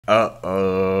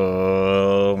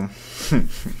Uh-oh.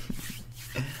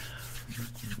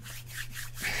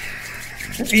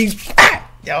 He's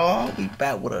back, y'all. We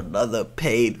back with another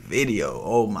paid video.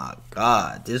 Oh my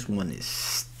god, this one is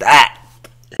stacked.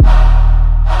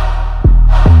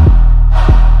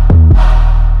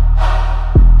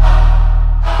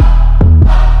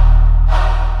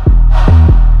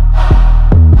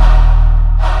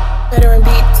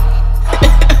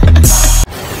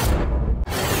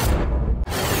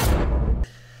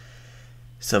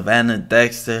 Savannah,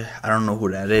 Dexter, I don't know who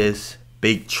that is.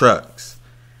 Big trucks.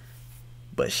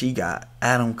 But she got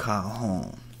Adam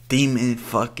Calhoun, Demun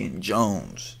fucking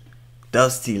Jones,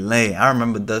 Dusty Lane. I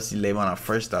remember Dusty Lane when I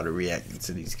first started reacting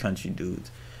to these country dudes.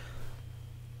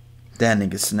 That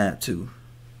nigga snapped too.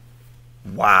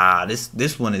 Wow,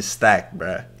 this one is stacked,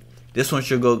 bruh. This one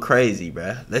should go crazy,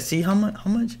 bruh. Let's see how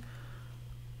much?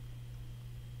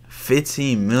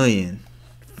 15 million.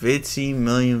 15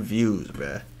 million views,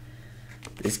 bruh.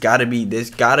 This gotta be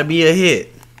a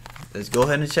hit. Let's go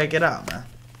ahead and check it out, man.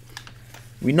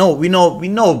 We know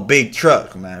big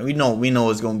truck, man. We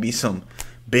know it's gonna be some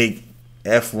big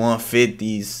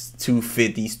F-150s,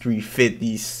 250s,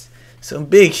 350s, some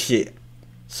big shit,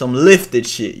 some lifted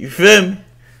shit. You feel me?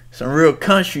 Some real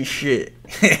country shit.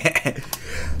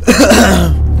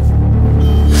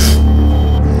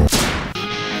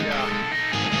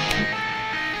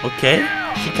 Okay,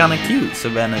 she kinda cute,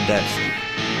 Savannah Dexter.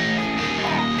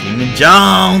 Demun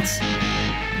Jones.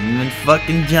 Demun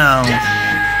fucking Jones.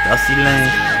 Dusty Lane.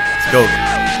 Let's go.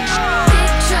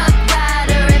 Big truck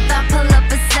rider, if I pull up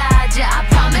beside you, I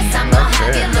promise I'm gonna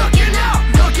have you looking up.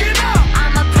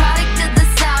 I'm a product of the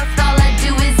South, all I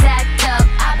do is act up.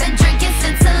 I've been drinking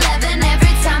since 11,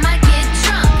 every time I get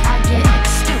drunk, I get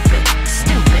stupid.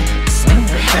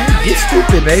 Get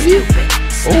stupid, baby.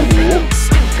 Oh.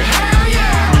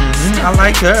 I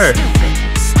like her.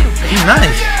 She's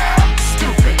nice.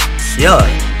 Yeah.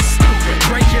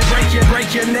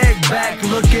 Break your neck back,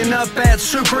 looking up at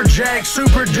Super Jack,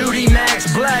 Super Duty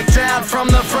Max, blacked out from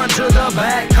the front to the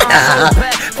back, console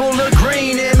pack full of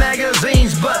green and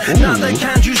magazines, but not the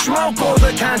kind you smoke or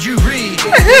the kind you read.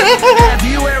 Have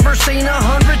you ever seen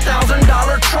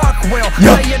 $100,000 truck? Well,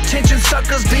 pay attention,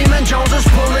 suckers. Demun Jones is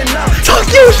pulling up.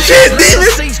 Talk your shit,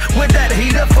 Demun. With that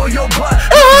heater for your butt.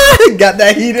 Got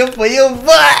that heater for your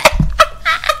butt.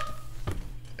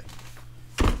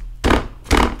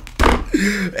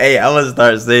 Hey, I'm gonna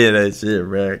start saying that shit,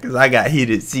 bro, cause I got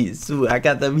heated seats too. I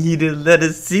got them heated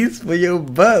leather seats for your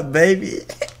butt, baby.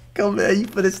 Come here, you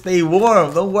finna stay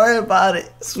warm. Don't worry about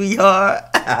it, sweetheart.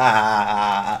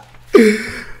 In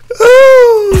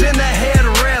the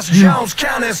headrest, Jones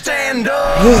County stand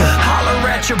up. Holler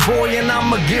at your boy and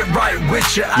I'ma get right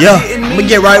with you. I'ma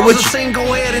get right with you.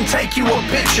 Go ahead and take you a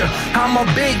picture. I'm a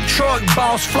big truck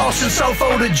boss, flossing so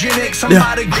photogenic.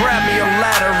 Somebody grab me a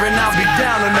ladder and I'll be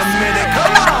down in a minute.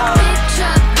 Come on.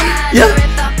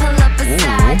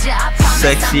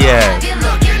 Sexy ass.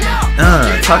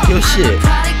 Talk your shit.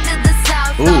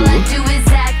 Ooh.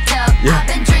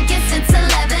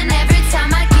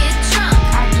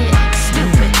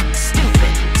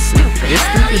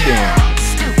 Yeah.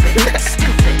 It's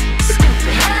stupid then.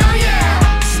 Hell yeah.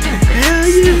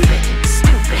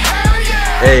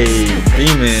 Hey,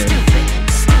 Demun.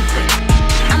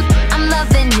 I'm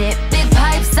loving it. Big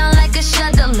pipes sound like a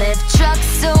shuttle lift. Truck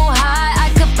so high I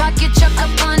could park your truck up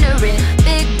under it.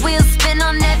 Big wheels spin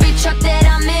on every truck that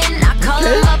I'm in. I call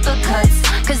them uppercuts,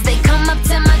 cause they come up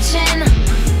to my chin.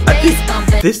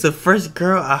 This the first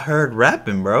girl I heard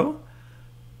rapping, bro.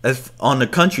 That's on the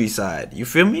countryside. You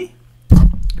feel me?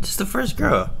 Just the first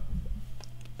girl.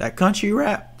 That country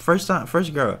rap. First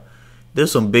girl.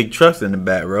 There's some big trucks in the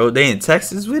back road. They in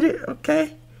Texas with it?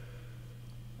 Okay.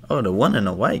 Oh, the one in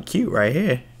the white cute right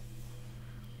here.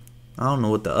 I don't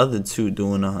know what the other two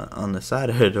doing on the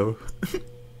side of her though.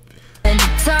 Turn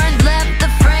left, the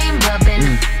frame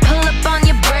rubbing. Pull up on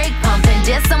your brake pumping.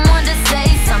 Dare someone to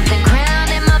say something. Crown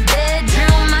in my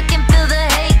bedroom. I can feel the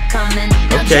hate coming.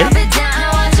 Okay. Drop it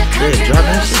down. Watch your country drop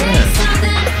that shit down.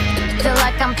 Feel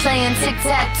like I'm playing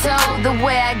tic-tac-toe. The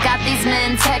way I got these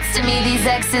men texting me these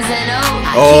X's and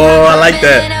O's. Oh, I like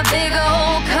that. In a big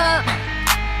old cup.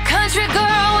 Country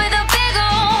girl with a big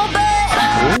old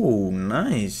butt. Oh,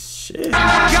 nice shit.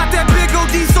 Got that big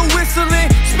old diesel whistling,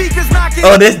 speakers knocking.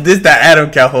 Oh, this that Adam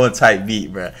Calhoun type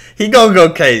beat, bro. He gonna go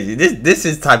crazy. This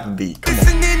is type of beat. Come on.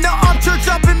 Listening to Upchurch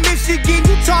up in Michigan,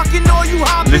 you talking all you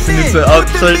hopping. Listening to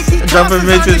Upchurch jumping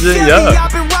Michigan, yeah. I've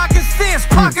been rocking since,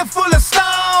 pocket full of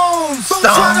stones.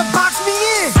 Don't try to box me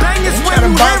in. Bang is when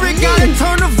you hear it, gotta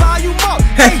turn the volume up.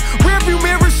 Hey, rearview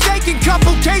mirror shaking,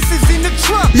 couple cases in the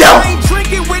truck. I ain't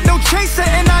drinking with no chaser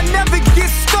and I never get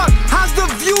stuck.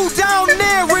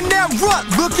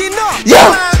 Yo.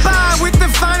 Bye with the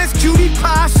finest cutie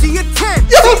pie. She a 10.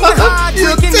 High,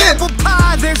 drinking apple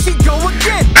pie. There she go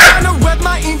again. Trying to rev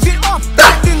my engine off.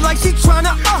 Acting like she trying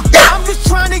to I'm just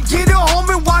trying to get her home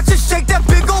and watch her shake that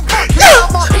big old butt.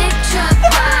 Big truck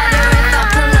rider, if I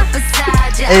pull up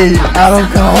beside you, Hey, I don't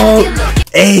I'm come gonna home. have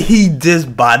you Hey, he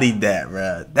just bodied that,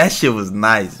 bruh. That shit was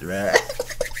nice, bruh.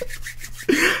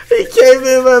 He came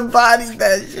in and bodied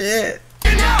that shit.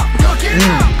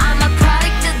 I'm a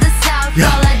product of the South,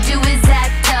 all I do is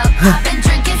act up. I've been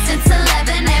drinking since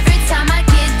 11, every time I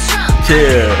get drunk.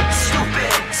 Chill.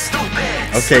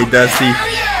 Okay, Dusty. Hell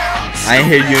yeah. I ain't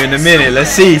hear you in a minute.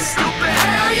 Let's see.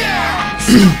 Hell yeah.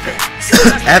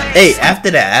 Hey, after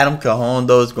that Adam Calhoun,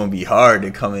 though, it's gonna be hard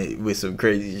to come in with some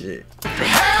crazy shit.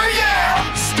 Hell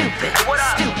yeah. Stupid.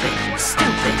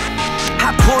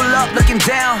 I pull up looking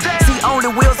down. See only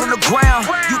wheels on the ground.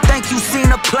 You think you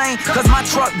seen a plane? Cause my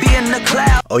truck be in the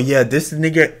cloud. Oh yeah, this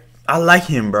nigga, I like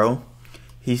him, bro.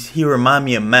 He remind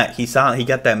me of Mac. He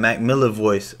got that Mac Miller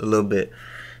voice a little bit.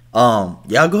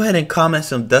 Y'all go ahead and comment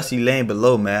some Dusty Lane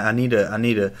below, man. I need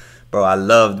a bro. I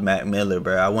loved Mac Miller,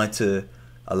 bro. I went to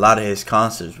a lot of his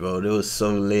concerts, bro. It was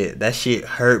so lit. That shit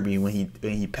hurt me when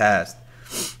he passed.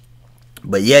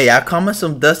 But yeah, y'all comment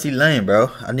some Dusty Lane, bro.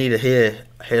 I need to hear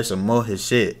some more of his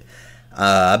shit.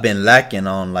 I've been lacking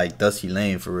on like Dusty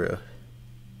Lane for real.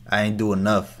 I ain't do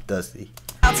enough, Dusty.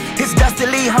 It's Dusty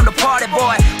Lee, I'm the party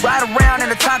boy. Ride around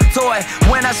in a Tonka toy.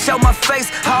 When I show my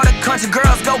face, all the country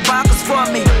girls go bonkers for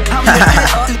me. I'm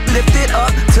lifted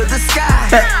up to the sky.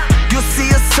 You'll see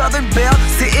a Southern Belle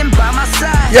sitting by my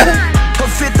side. A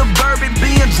fifth of bourbon,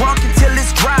 being drunk until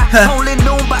it's dry. Only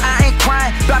noon, but I ain't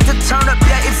crying. About to turn up,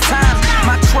 yeah, it's time.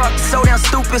 My truck so damn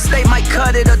stupid, they might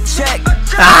cut it a check.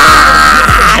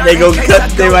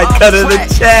 They might cut it a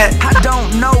check. I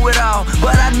don't know it all,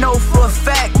 but I know for a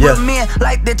fact. Yeah. Men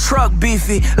like the truck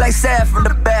beefy, like sad from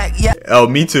the back. Yeah. Oh,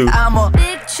 me too. I'm a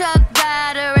Big truck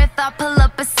rider, if I pull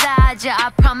up beside you,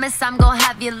 I promise I'm gonna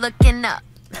have you looking up.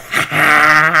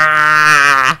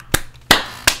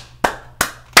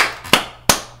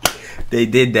 They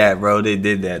did that, bro. They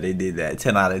did that.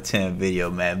 10 out of 10 video,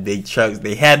 man. Big trucks.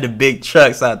 They had the big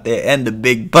trucks out there and the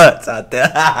big butts out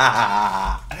there.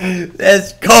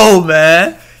 Let's go,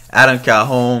 man. Adam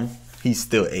Calhoun, he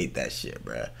still ate that shit,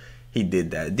 bro. He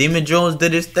did that. Demun Jones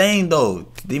did his thing, though.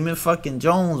 Demun fucking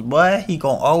Jones, boy. He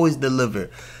gonna always deliver.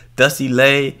 Dusty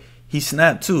Lay, he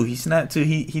snapped too. He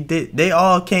did. They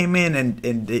all came in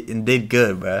and did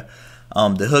good, bro.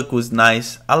 The hook was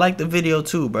nice. I like the video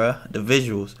too, bro. The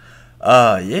visuals.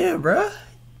 Yeah, bro.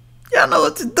 Y'all know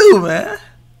what to do, man.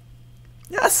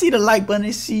 Y'all see the like button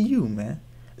and see you, man.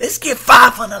 Let's get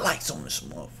 500 likes on this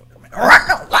motherfucker, man. Run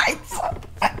no likes.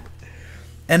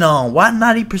 And why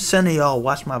 90% of y'all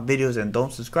watch my videos and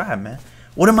don't subscribe, man?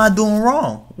 What am I doing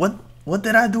wrong? What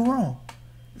did I do wrong?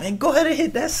 Man, go ahead and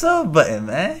hit that sub button,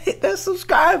 man. Hit that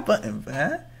subscribe button,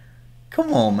 man.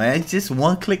 Come on, man. It's just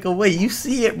one click away. You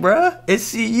see it, bro.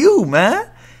 It's you, man.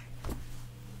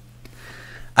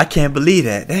 I can't believe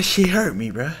that. That shit hurt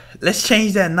me, bro. Let's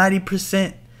change that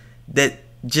 90% that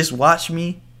just watch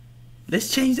me. Let's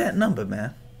change that number,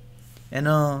 man.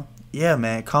 And yeah,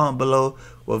 man. Comment below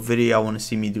what video y'all want to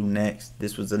see me do next.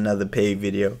 This was another paid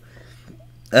video.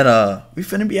 And we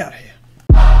finna be out here.